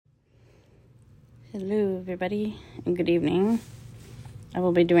Hello everybody and good evening. I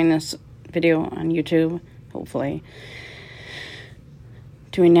will be doing this video on YouTube, hopefully.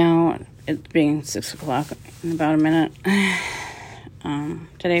 Doing now, it being 6 o'clock in about a minute.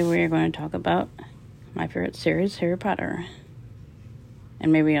 Today we are going to talk about my favorite series, Harry Potter.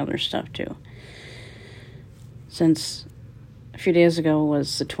 And maybe other stuff too. Since a few days ago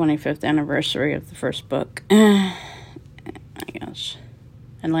was the 25th anniversary of the first book, I guess.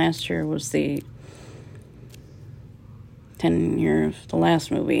 And last year was the 10 years, the last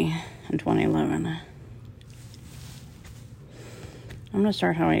movie in 2011. I'm going to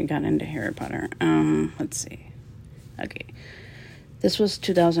start how I got into Harry Potter. Let's see. Okay. This was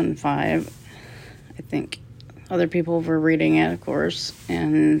 2005. I think other people were reading it, of course.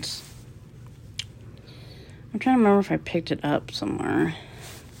 And I'm trying to remember if I picked it up somewhere.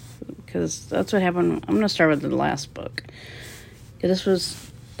 Because that's what happened. I'm going to start with the last book. This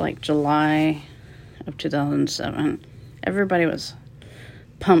was like July of 2007. Everybody was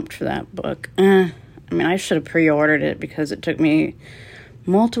pumped for that book. I mean, I should have pre-ordered it because it took me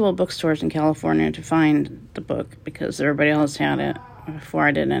multiple bookstores in California to find the book because everybody else had it before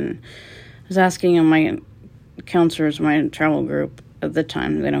I did. And I was asking my counselors, my travel group at the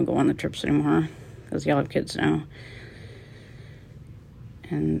time, they don't go on the trips anymore because y'all have kids now.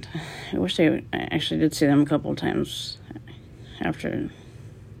 And I wish I actually did see them a couple of times after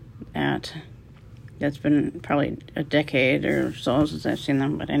that. It's been probably a decade or so since I've seen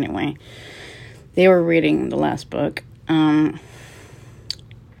them, but anyway, they were reading the last book. Like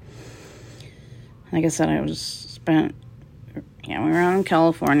I said, we were out in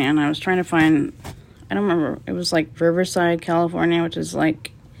California, and I was trying to find, I don't remember, it was like Riverside, California, which is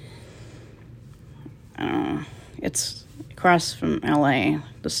like, it's across from LA,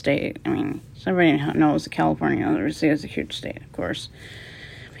 the state. I mean, everybody knows that California, obviously, is a huge state, of course.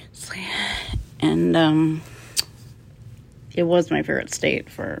 And it was my favorite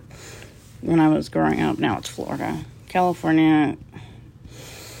state for when I was growing up. Now it's Florida. California,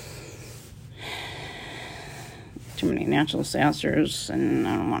 too many natural disasters, and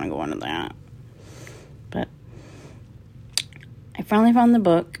I don't want to go into that. But I finally found the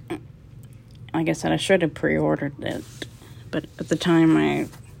book. Like I said, I should have pre-ordered it. But at the time, I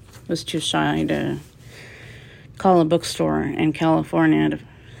was too shy to call a bookstore in California to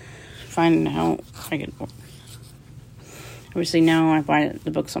find out I could. Obviously now I buy the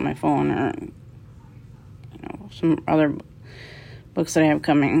books on my phone or some other books that I have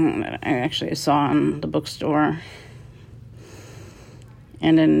coming that I actually saw in the bookstore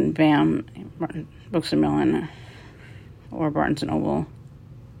and in BAM, Books a Million, or Barnes & Noble.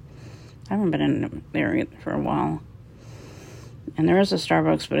 I haven't been in there either for a while. And there is a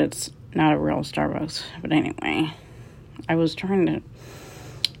Starbucks, but it's not a real Starbucks. But anyway, I was trying to.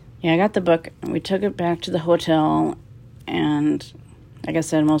 Yeah, I got the book, and we took it back to the hotel, and like I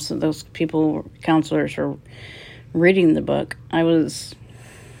said, most of those people, counselors, were reading the book. I was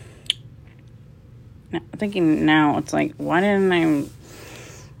thinking now, it's like, why didn't I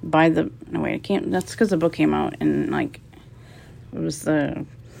buy the, no wait, I can't, that's because the book came out, and like, it was and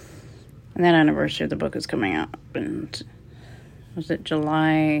that anniversary, the book is coming out, and was it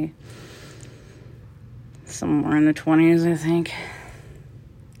July, somewhere in the 20s, I think.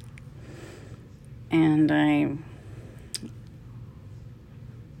 And I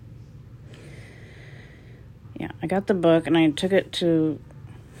got the book, and I took it to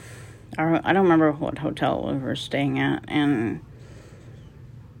I don't remember what hotel we were staying at, and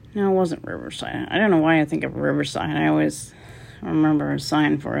no, it wasn't Riverside. I don't know why I think of Riverside. I always remember a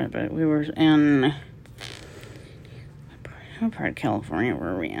sign for it, but we were in, what part of California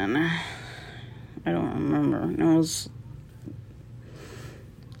were we in? I don't remember. No, it was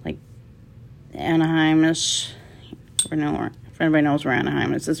like Anaheim-ish, or nowhere. If anybody knows where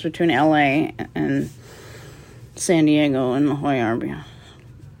Anaheim is, it's between LA and San Diego and La Jolla are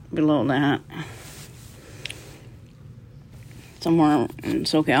below that. Somewhere in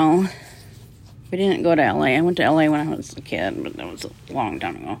SoCal. We didn't go to LA. I went to LA when I was a kid, but that was a long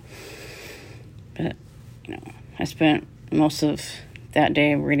time ago. But, I spent most of that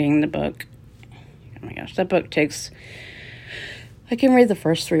day reading the book. Oh my gosh, that book takes... I can read the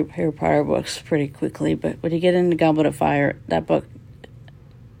first 3 Harry Potter books pretty quickly, but when you get into Goblet of Fire, that book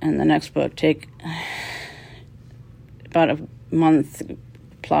and the next book take about a month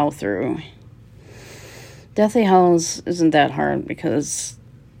plow through. Deathly Hallows isn't that hard because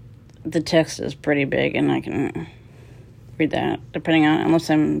the text is pretty big and I can read that depending on, unless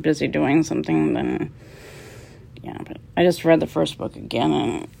I'm busy doing something, then yeah, but I just read the first book again,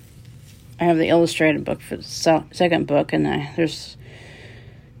 and I have the illustrated book for the second book, and there's,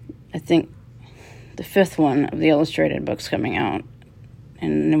 I think, the 5th one of the illustrated books coming out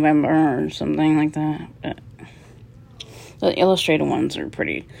in November or something like that. But the illustrated ones are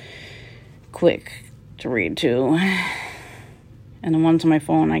pretty quick to read too. And the ones on my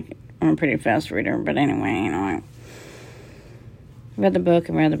phone, I'm a pretty fast reader. But anyway, I read the book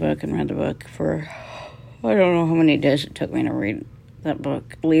and read the book and read the book for, I don't know how many days it took me to read that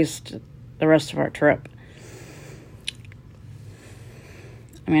book. At least the rest of our trip.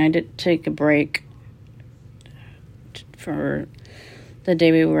 I mean, I did take a break for the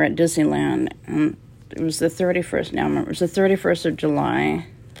day we were at Disneyland. And it was the 31st. Now I remember, it was the 31st of July.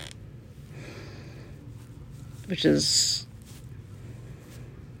 Which is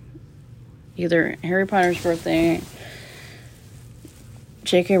either Harry Potter's birthday,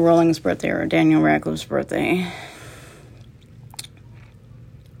 J.K. Rowling's birthday, or Daniel Radcliffe's birthday.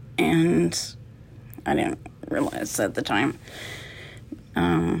 And I didn't realize at the time.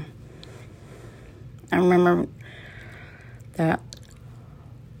 I remember that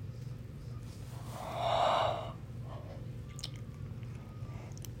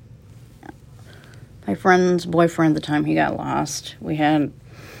my friend's boyfriend at the time, he got lost. We had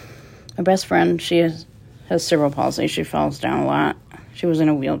my best friend, she has cerebral palsy. She falls down a lot. She was in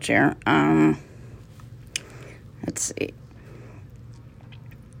a wheelchair. Let's see.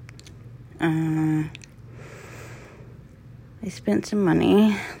 I spent some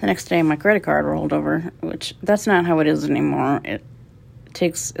money. The next day, my credit card rolled over, which that's not how it is anymore.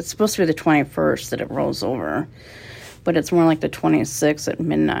 It's supposed to be the 21st that it rolls over, but it's more like the 26th at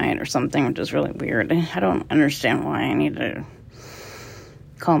midnight or something, which is really weird. I don't understand why. I need to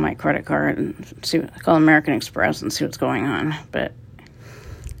call my credit card and call American Express and see what's going on. But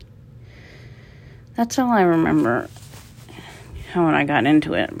that's all I remember how I got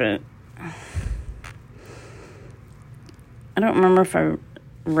into it, but I don't remember if I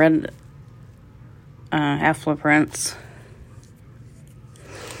read Half-Blood Prince.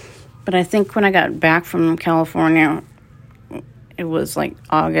 But I think when I got back from California, it was like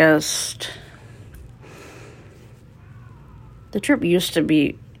August. The trip used to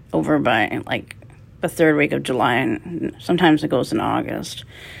be over by like the 3rd week of July, and sometimes it goes in August.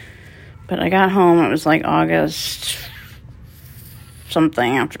 But I got home, it was like August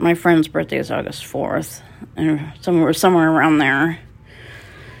something. After my friend's birthday is August 4th. And somewhere around there.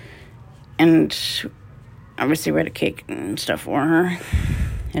 And obviously we had a cake and stuff for her.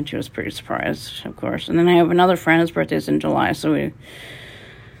 And she was pretty surprised, of course. And then I have another friend, his birthday's in July, so we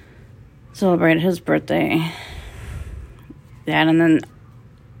celebrated his birthday. That, and then,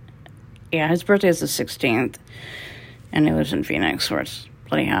 yeah, his birthday is the 16th. And he lives in Phoenix, where it's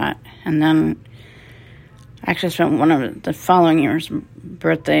bloody hot. And then I actually spent one of the following year's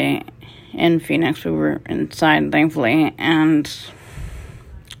birthday in Phoenix. We were inside, thankfully, and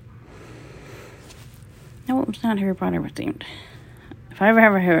no, it was not Harry Potter themed. If I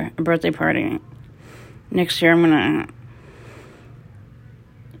ever have a birthday party next year, I'm gonna,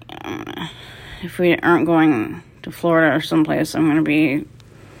 if we aren't going to Florida or someplace, I'm gonna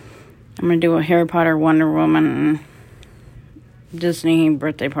do a Harry Potter, Wonder Woman, Disney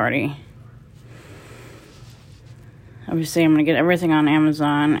birthday party. Obviously, I'm going to get everything on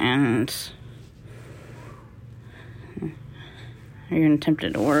Amazon, and I'm even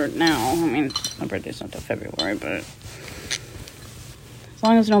tempted to order it now. I mean, my birthday's not till February, but as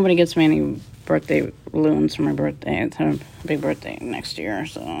long as nobody gets me any birthday balloons for my birthday, it's a big birthday next year,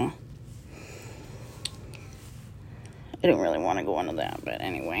 so I don't really want to go into that, but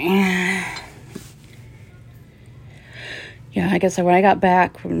anyway. Yeah, I guess when I got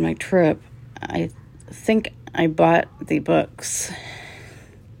back from my trip, I think I bought the books,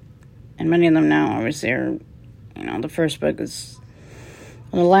 and many of them now obviously are, the first book is,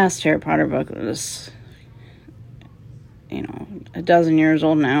 well, the last Harry Potter book was, a dozen years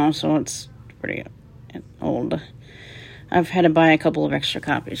old now, so it's pretty old. I've had to buy a couple of extra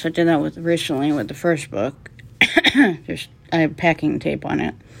copies. I did that recently with the first book. I have packing tape on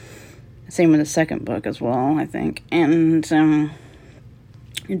it. Same with the second book as well, I think, and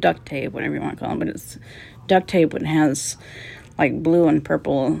duct tape, whatever you want to call it, but it's duct tape that has like blue and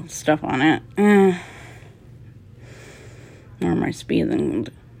purple stuff on it. Or my speed,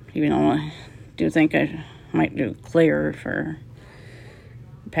 and even though I do think I might do clear for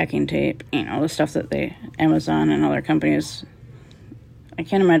packing tape, the stuff that Amazon and other companies, I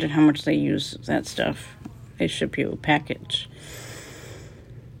can't imagine how much they use that stuff. They ship you a package.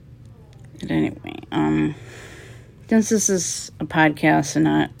 But anyway, since this is a podcast and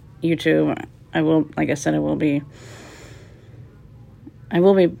not YouTube, I will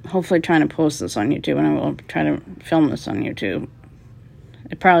be hopefully trying to post this on YouTube, and I will try to film this on YouTube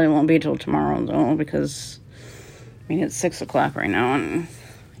It probably won't be till tomorrow, though, because, I mean, it's 6 o'clock right now, and,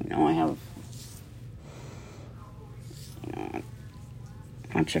 I have, I'm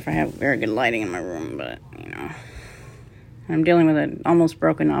not sure if I have very good lighting in my room, but, I'm dealing with an almost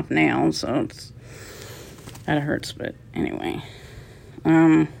broken off nail, so that hurts, but anyway.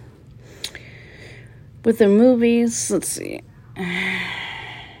 With the movies, let's see.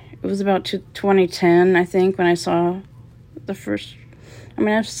 It was about 2010, I think, when I saw the first. I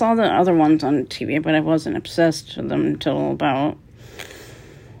mean, I saw the other ones on TV, but I wasn't obsessed with them until about,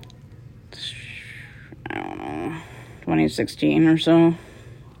 2016 or so.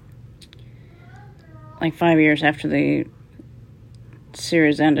 Like 5 years after the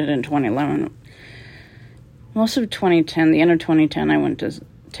series ended in 2011. Most of 2010, the end of 2010, I went to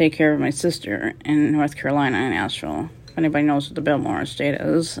take care of my sister in North Carolina in Asheville. If anybody knows what the Biltmore Estate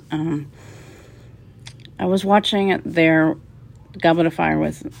is. I was watching it there, Goblet of Fire,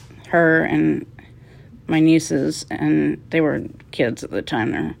 with her and my nieces, and they were kids at the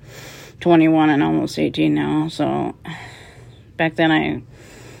time. They're 21 and almost 18 now. So back then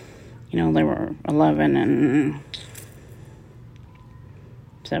they were 11 and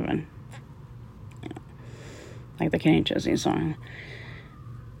 7. Like the Kenny Chesney song.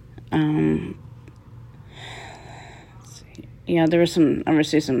 Yeah, there was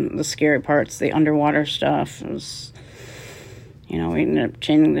the scary parts, the underwater stuff. It was, we ended up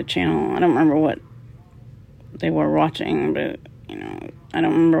changing the channel. I don't remember what they were watching, but, I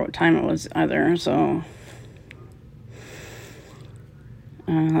don't remember what time it was either, so,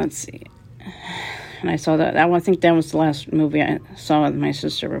 let's see. And I saw that I think that was the last movie I saw with my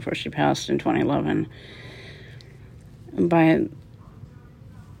sister before she passed in 2011. And by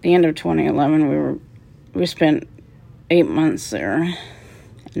the end of 2011, we spent 8 months there,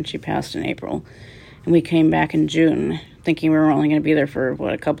 and she passed in April. And we came back in June, thinking we were only going to be there for,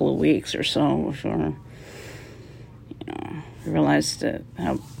 a couple of weeks or so before, we realized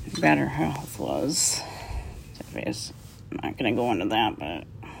how bad her health was. Anyways, I'm not going to go into that, but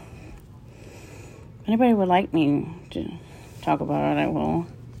if anybody would like me to talk about it, I will.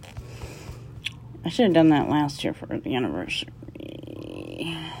 I should have done that last year for the anniversary.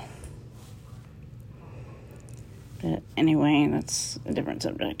 But anyway, that's a different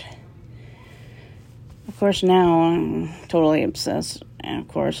subject. Of course, now I'm totally obsessed, and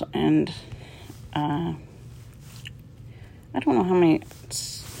I don't know how many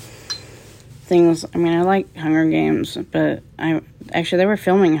things. I mean, I like Hunger Games, but they were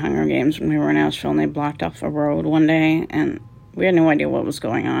filming Hunger Games when we were in Asheville, and they blocked off a road one day, and we had no idea what was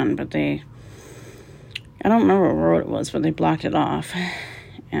going on, but I don't remember what road it was, but they blocked it off,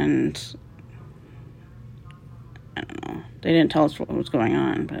 and I don't know. They didn't tell us what was going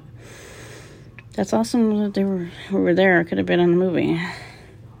on, but that's awesome that we were there. It could have been in the movie.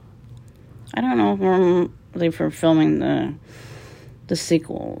 I don't know if they were filming the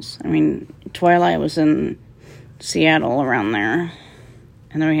sequels. I mean, Twilight was in Seattle around there,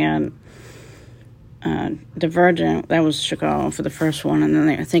 and then we had Divergent. That was Chicago for the first one, and then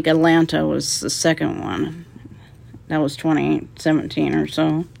I think Atlanta was the second one. That was 2017 or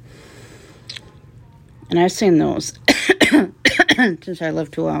so. And I've seen those since I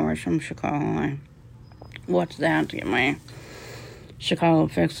live 2 hours from Chicago. I watched that to get my Chicago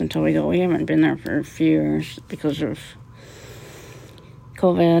fix until we go. We haven't been there for a few years because of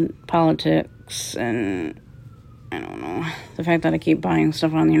COVID, politics, and I don't know, the fact that I keep buying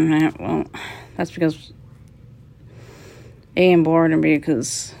stuff on the internet. Well, that's because A, I'm bored, and B,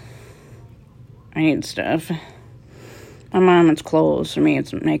 because I need stuff. My mom, it's clothes. For me,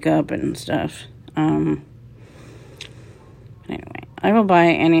 it's makeup and stuff. Anyway, I will buy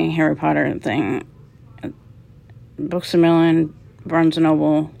any Harry Potter thing. Books A Million, Barnes &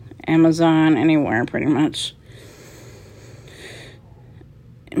 Noble, Amazon, anywhere, pretty much.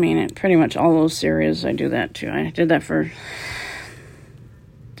 I mean, pretty much all those series, I do that too. I did that for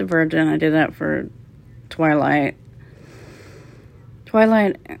Divergent. I did that for Twilight.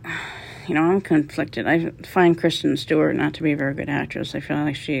 I'm conflicted. I find Kristen Stewart not to be a very good actress. I feel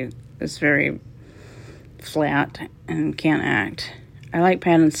like she is very flat and can't act. I like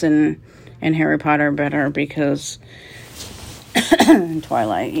Pattinson and Harry Potter better because in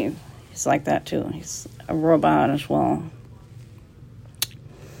Twilight, he's like that too. He's a robot as well.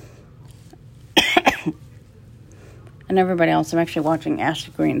 And everybody else, I'm actually watching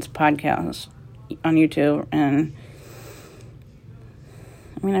Ashley Green's podcast on YouTube, and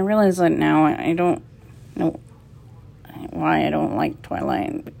I mean, I realize that now I don't know why I don't like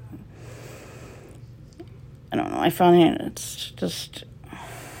Twilight. I don't know. I find it's just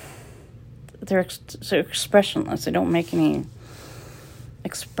they're so expressionless. They don't make any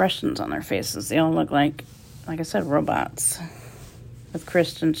expressions on their faces. They all look like I said, robots. With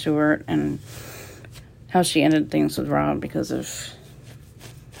Kristen Stewart and how she ended things with Rob because of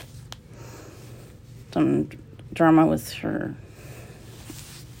some drama with her,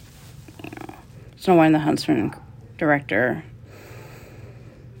 Snow White and the Huntsman director.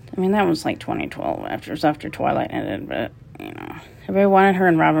 I mean, that was like 2012. After Twilight ended, but everybody wanted her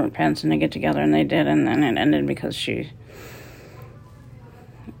and Robert Pattinson to get together, and they did, and then it ended because she,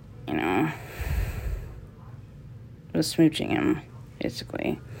 was smooching him,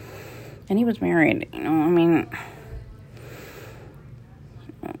 basically. And he was married, and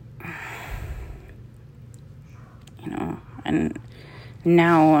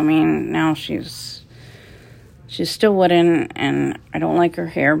now she's still wooden, and I don't like her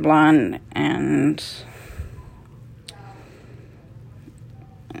hair blonde, and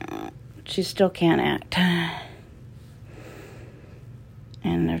she still can't act.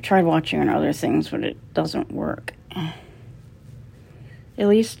 And I've tried watching her in other things, but it doesn't work. At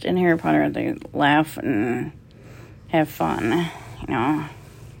least in Harry Potter, they laugh and have fun,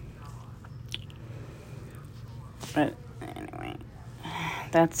 But anyway,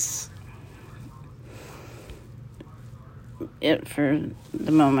 that's it for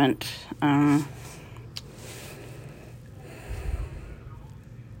the moment.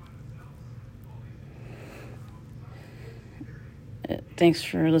 Thanks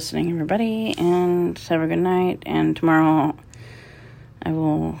for listening, everybody, and have a good night. And tomorrow I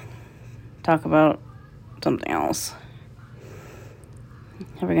will talk about something else.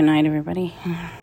 Have a good night, everybody.